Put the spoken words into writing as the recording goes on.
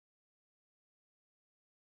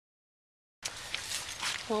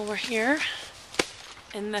Well, we're here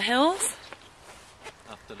in the hills.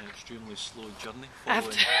 After an extremely slow journey,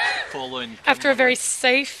 following after a very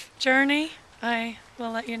safe journey, I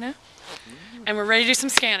will let you know. And we're ready to do some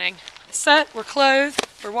scanning. Set, we're clothed,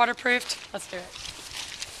 we're waterproofed. Let's do it.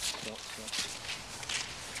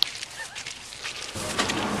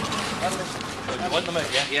 You want them out,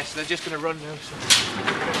 yeah? Yes, they're just going to run now. So.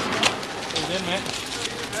 Hold in, mate.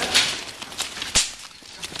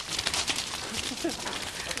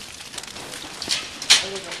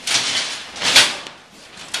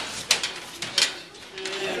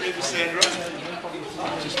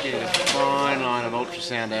 Just getting a fine line of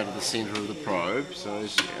ultrasound out of the centre of the probe. So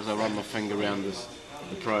as I run my finger around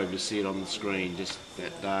the probe, you see it on the screen, just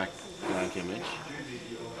that dark image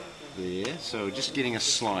there. So just getting a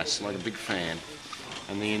slice, like a big fan,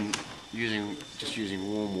 and then using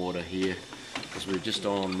warm water here because we're just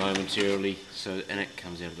on momentarily. So and it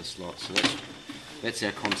comes out of the slot. So that's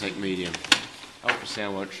our contact medium.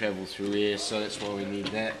 Ultrasound won't travel through air, so that's why we need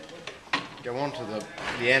that. Go on to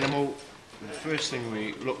the animal. The first thing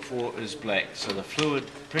we look for is black. So the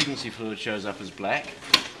pregnancy fluid shows up as black.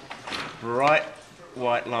 Bright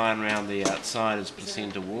white line around the outside is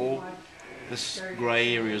placenta wall. This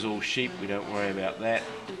grey area is all sheep, we don't worry about that.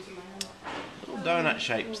 Little donut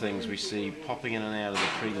shaped things we see popping in and out of the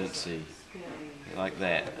pregnancy, like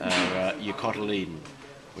that, are eucotyledon,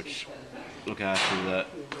 which look after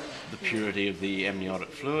the purity of the amniotic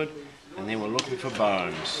fluid. And then we're looking for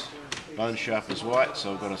bones. Bones show up as white,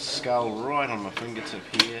 so I've got a skull right on my fingertip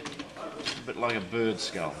here, just a bit like a bird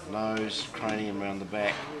skull. Nose, cranium around the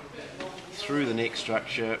back, through the neck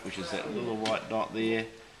structure, which is that little white dot there,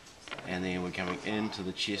 and then we're coming into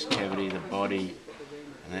the chest cavity, the body,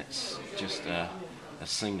 and that's just a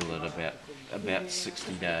singlet about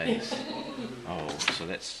 60 days. Oh, so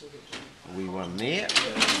that's a wee one there.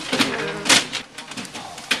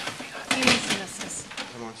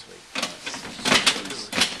 Come on, sweet.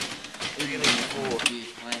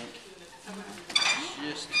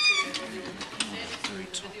 Just very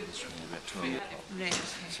top of this room, about 12 o'clock. Right.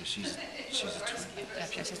 So she's a twin.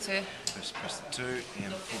 Press the 2. Press the 2,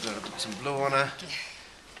 and we've got to put some blue on her.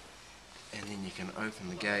 And then you can open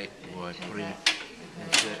the gate by putting.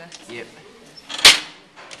 That's it. Yep.